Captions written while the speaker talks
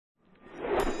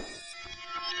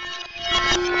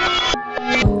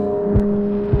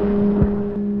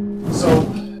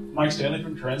Stanley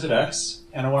from TransitX,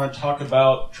 and I want to talk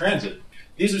about transit.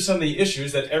 These are some of the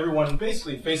issues that everyone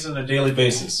basically faces on a daily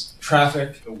basis.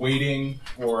 Traffic, the waiting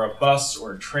for a bus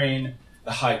or a train,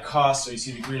 the high cost. So you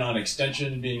see the Green Line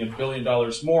extension being $1 billion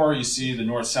more. You see the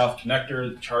North-South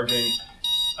connector charging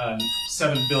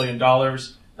 $7 billion.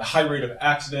 The high rate of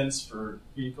accidents for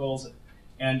vehicles,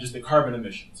 and just the carbon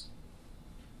emissions.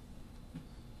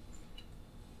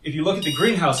 If you look at the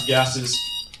greenhouse gases,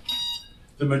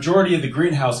 the majority of the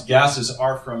greenhouse gases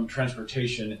are from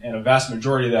transportation, and a vast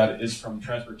majority of that is from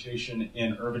transportation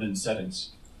in urban settings.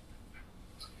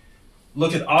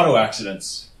 Look at auto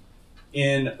accidents.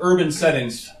 In urban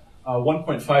settings,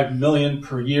 1.5 million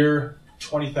per year,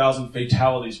 20,000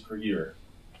 fatalities per year.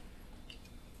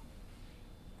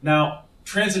 Now,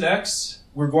 TransitX,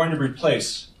 we're going to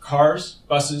replace cars,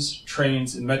 buses,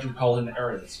 trains in metropolitan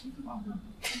areas.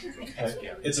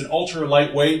 Okay. It's an ultra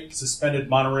lightweight, suspended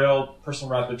monorail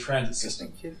personal rapid transit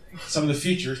system. Some of the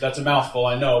features, that's a mouthful,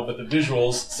 I know, but the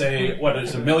visuals say, what,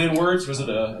 is it 1 million words? Was it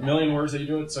a million words that you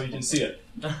do it? So you can see it.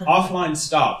 Offline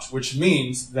stops, which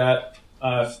means that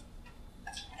offline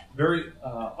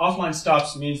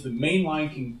stops means the main line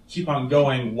can keep on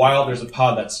going while there's a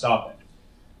pod that's stopping.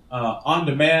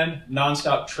 On-demand,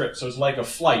 non-stop trip. So it's like a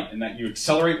flight in that you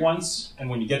accelerate once, and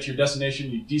when you get to your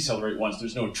destination, you decelerate once.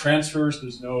 There's no transfers,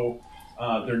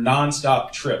 they're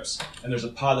non-stop trips, and there's a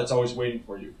pod that's always waiting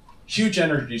for you. Huge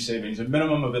energy savings, a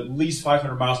minimum of at least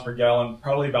 500 miles per gallon,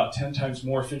 probably about 10 times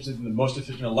more efficient than the most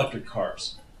efficient electric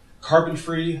cars.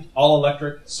 Carbon-free,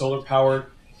 all-electric, solar-powered,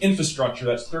 infrastructure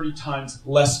that's 30 times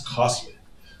less costly.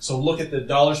 So look at the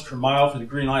dollars per mile for the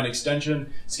Green Line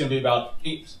extension. It's going to be about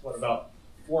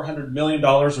 $400 million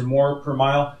or more per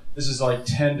mile. This is like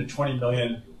 10 to 20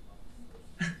 million.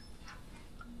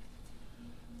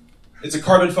 It's a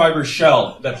carbon fiber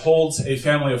shell that holds a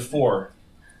family of 4.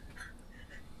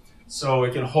 So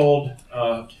it can hold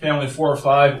a family of 4 or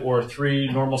 5 or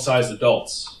 3 normal-sized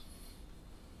adults.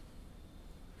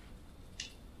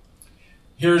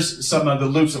 Here's some of the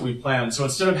loops that we planned. So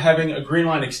instead of having a Green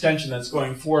Line extension that's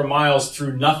going 4 miles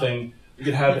through nothing, we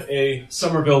could have a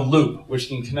Somerville loop, which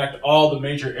can connect all the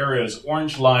major areas,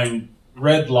 Orange Line,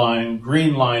 Red Line,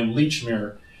 Green Line,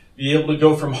 Lechmere, be able to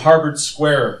go from Harvard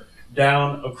Square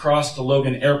down across to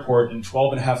Logan Airport in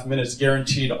 12.5 minutes,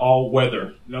 guaranteed all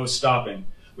weather, no stopping.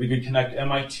 We could connect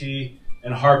MIT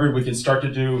and Harvard. We can start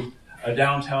to do a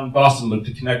downtown Boston loop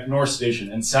to connect North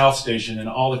Station and South Station and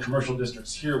all the commercial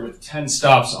districts here with 10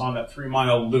 stops on that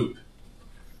 3-mile loop.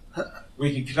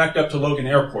 We can connect up to Logan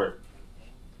Airport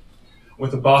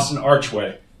with the Boston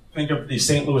Archway. Think of the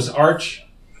St. Louis Arch,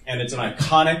 and it's an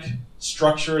iconic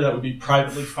structure that would be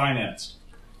privately financed.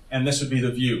 And this would be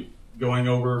the view going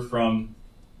over from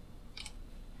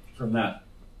that.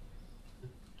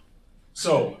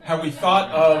 So, have we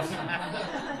thought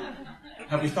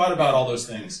about all those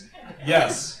things?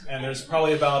 Yes, and there's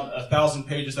probably about 1,000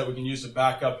 pages that we can use to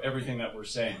back up everything that we're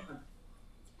saying.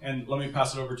 And let me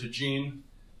pass it over to Gene.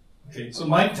 Okay, so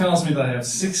Mike tells me that I have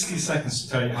 60 seconds to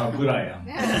tell you how good I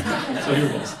am. So here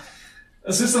goes.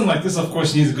 A system like this, of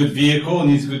course, needs a good vehicle,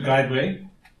 needs a good guideway.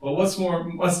 But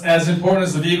what's as important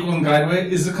as the vehicle and guideway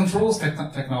is the controls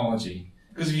technology.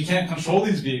 Because if you can't control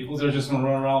these vehicles, they're just going to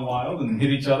run around wild and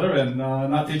hit each other and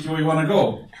not take you where you want to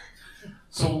go.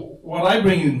 So what I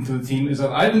bring into the team is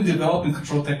that I've been developing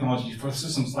control technology for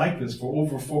systems like this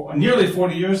for nearly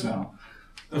 40 years now.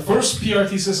 The first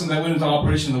PRT system that went into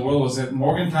operation in the world was at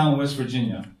Morgantown, West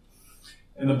Virginia.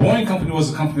 And the Boeing company was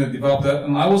the company that developed that,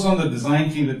 and I was on the design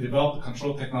team that developed the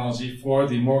control technology for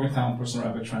the Morgantown Personal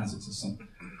Rapid Transit System.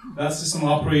 That system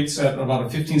operates at about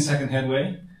a 15-second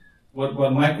headway.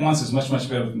 What Mike wants is much, much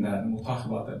better than that, and we'll talk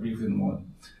about that briefly in a moment.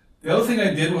 The other thing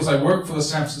I did was I worked for the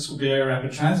San Francisco Bay Area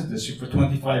Rapid Transit District for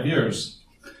 25 years.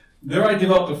 There I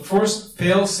developed the first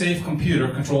fail-safe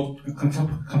computer-controlled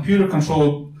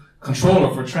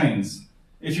controller for trains.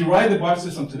 If you ride the BART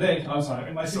system today, I'm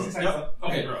sorry, am I 60 seconds up?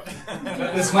 Okay.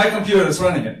 It's my computer that's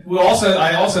running it.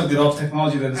 I also have developed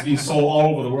technology that is being sold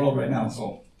all over the world right now.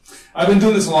 So I've been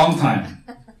doing this a long time.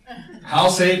 How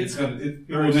safe? It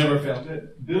will never fail. A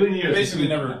billion years.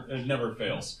 Basically, it never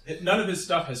fails. None of his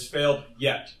stuff has failed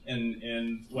yet. Not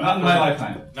in my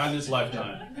lifetime. Not in his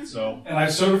lifetime. So. And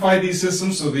I've certified these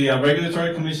systems so the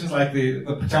regulatory commissions, like the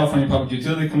California Public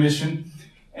Utility Commission,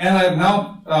 and I've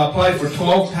now applied for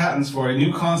 12 patents for a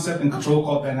new concept and control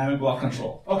called dynamic block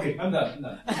control. Okay, I'm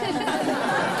done.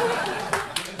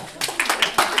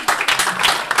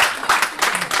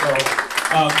 So,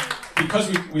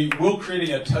 because we will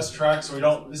creating a test track, so we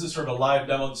don't. This is sort of a live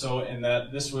demo. So, in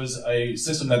that this was a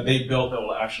system that they built that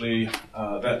will actually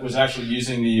that was actually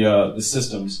using the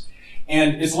systems,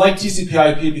 And it's like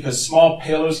TCP/IP because small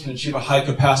payloads can achieve a high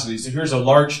capacity. So here's a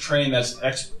large train that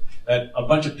a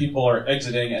bunch of people are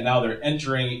exiting, and now they're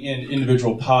entering in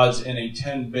individual pods in a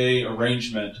 10-bay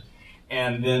arrangement,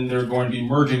 and then they're going to be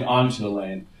merging onto the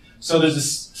lane. So there's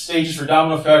this stages for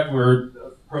domino effect. We're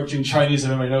approaching Chinese.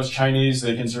 If anybody knows Chinese,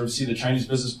 they can sort of see the Chinese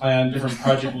business plan, different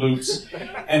project loops.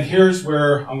 And here's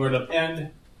where I'm going to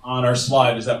end on our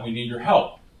slide, is that we need your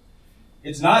help.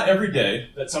 It's not every day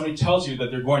that somebody tells you that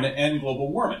they're going to end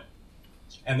global warming.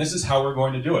 And this is how we're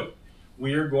going to do it.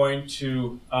 We are going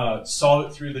to solve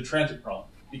it through the transit problem,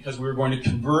 because we're going to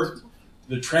convert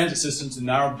the transit systems that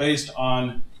now are based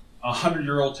on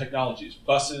 100-year-old technologies,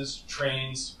 buses,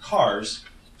 trains, cars,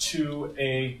 to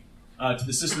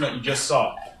the system that you just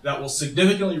saw. That will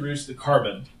significantly reduce the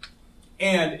carbon,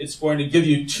 and it's going to give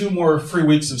you 2 more free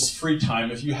weeks of free time.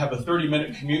 If you have a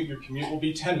 30-minute commute, your commute will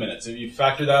be 10 minutes. If you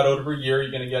factor that out over a year,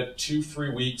 you're going to get 2 free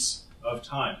weeks of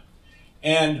time.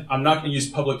 And I'm not going to use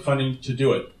public funding to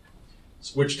do it,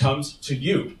 which comes to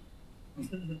you.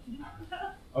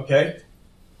 Okay?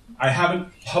 I haven't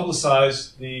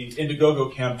publicized the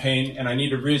Indiegogo campaign, and I need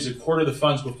to raise a quarter of the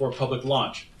funds before public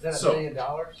launch. Is that $1 billion?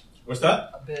 What's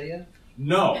that? $1 billion?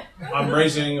 No, I'm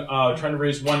trying to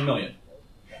raise $1 million.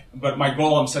 But my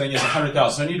goal I'm setting is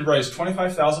 $100,000. So I need to raise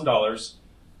 $25,000,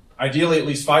 ideally at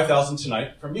least $5,000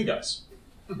 tonight from you guys.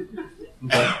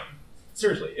 Okay?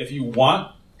 Seriously, if you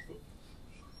want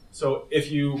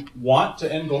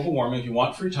to end global warming, if you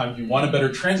want free time, if you want a better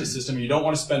transit system, you don't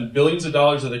want to spend billions of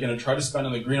dollars that they're going to try to spend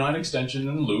on the Green Line extension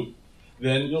and the loop,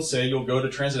 then you'll go to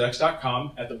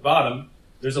TransitX.com. At the bottom,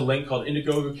 there's a link called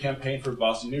Indiegogo Campaign for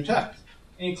Boston New Tech.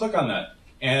 And you click on that,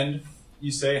 and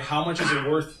you say, how much is it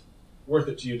worth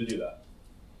it to you to do that?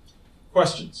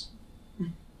 Questions?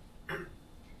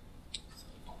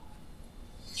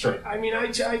 Sure. I mean, I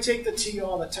take the T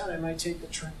all the time. I take the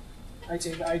train. I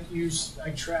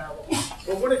travel.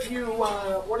 But what if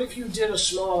you did a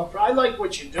smaller? I like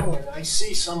what you're doing. I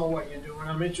see some of what you're doing.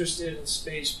 I'm interested in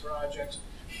space projects.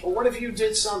 But what if you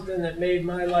did something that made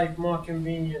my life more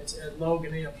convenient at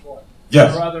Logan Airport?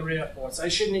 Yes. Or other airports? I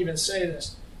shouldn't even say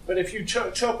this. But if you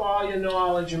took all your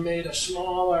knowledge and made a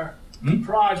smaller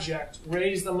project,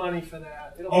 raised the money for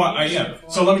that. I am.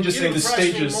 So let me just say the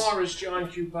stages. More is John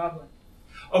Q. Public.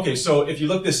 Okay, so if you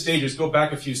look at the stages, go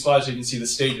back a few slides so you can see the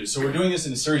stages. So we're doing this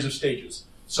in a series of stages.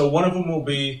 So one of them will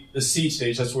be the seed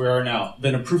stage, that's where we are now.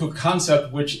 Then a proof of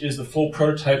concept, which is the full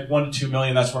prototype, 1 to 2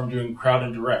 million, that's where I'm doing crowd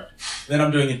and direct. Then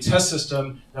I'm doing a test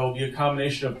system that will be a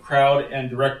combination of crowd and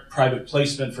direct private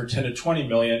placement for 10 to 20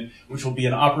 million, which will be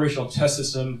an operational test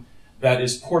system that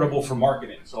is portable for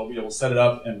marketing. So I'll be able to set it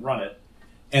up and run it.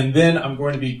 And then I'm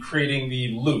going to be creating the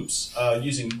loops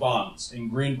using bonds, and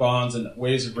green bonds, and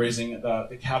ways of raising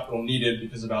the capital needed,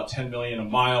 because about 10 million a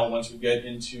mile once we get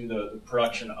into the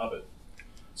production of it.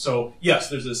 So yes,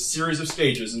 there's a series of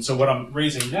stages, and so what I'm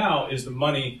raising now is the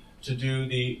money to do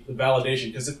the validation,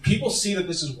 because if people see that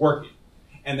this is working,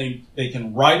 and they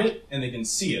can ride it and they can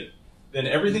see it, then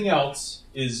everything else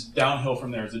is downhill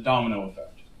from there. It's a domino effect.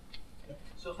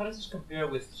 So how does this compare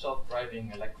with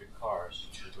self-driving electric cars?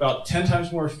 About 10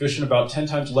 times more efficient, about 10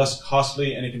 times less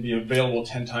costly, and it can be available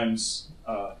 10 times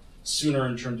sooner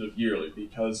in terms of yearly,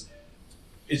 because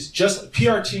it's just,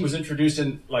 PRT was introduced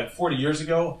in like 40 years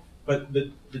ago, but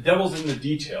the devil's in the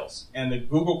details. And the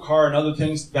Google car and other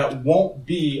things, that won't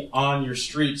be on your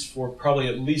streets for probably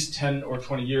at least 10 or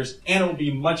 20 years, and it will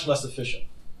be much less efficient.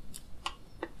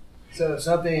 So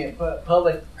something,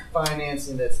 public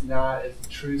financing that's not as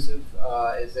intrusive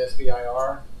as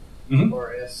SBIR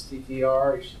or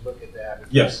STTR, you should look at that.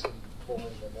 Yes. Pull in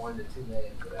the 1 to 2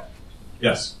 million for that.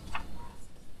 Yes.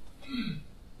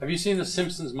 Have you seen the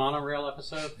Simpsons monorail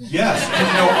episode? Yes.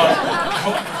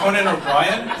 And, Conan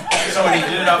O'Brien, so he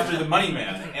did it after the Money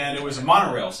Man, and it was a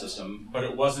monorail system, but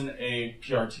it wasn't a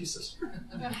PRT system.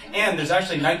 And there's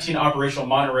actually 19 operational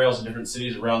monorails in different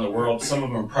cities around the world. Some of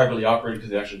them are privately operated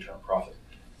because they actually turn a profit.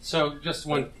 So just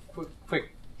one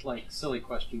quick like silly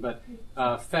question, but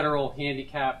federal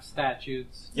handicap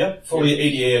statutes? Yep, fully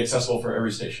ADA accessible for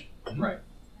every station. Right.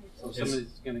 So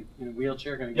somebody's going to, in a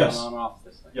wheelchair, going to get on and off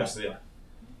this thing? Yes, they are.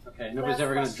 Okay, nobody's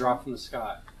ever going to drop from the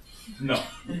sky. No.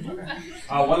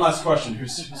 One last question.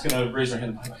 Who's going to raise their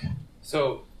hand?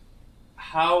 So,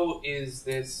 how is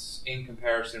this in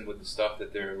comparison with the stuff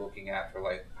that they're looking at for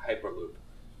like Hyperloop?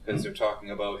 Because they're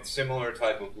talking about similar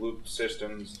type of loop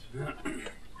systems,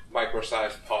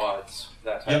 micro-sized pods,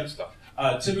 that type of stuff.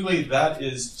 Typically, that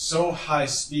is so high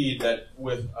speed that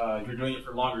with you're doing it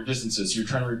for longer distances. You're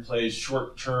trying to replace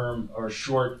short-term or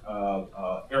short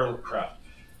aircraft.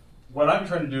 What I'm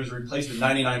trying to do is replace the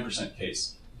 99%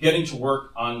 case. getting to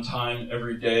work on time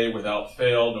every day without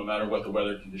fail, no matter what the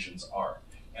weather conditions are,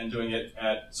 and doing it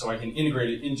so I can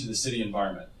integrate it into the city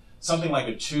environment. Something like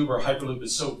a tube or Hyperloop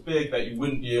is so big that you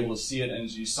wouldn't be able to see it, and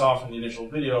as you saw from the initial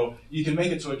video, you can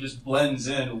make it so it just blends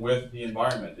in with the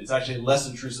environment. It's actually less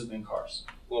intrusive than cars.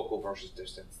 Local versus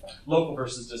distance, then. Local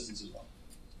versus distance as well.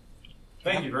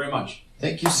 Thank you very much.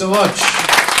 Thank you so much.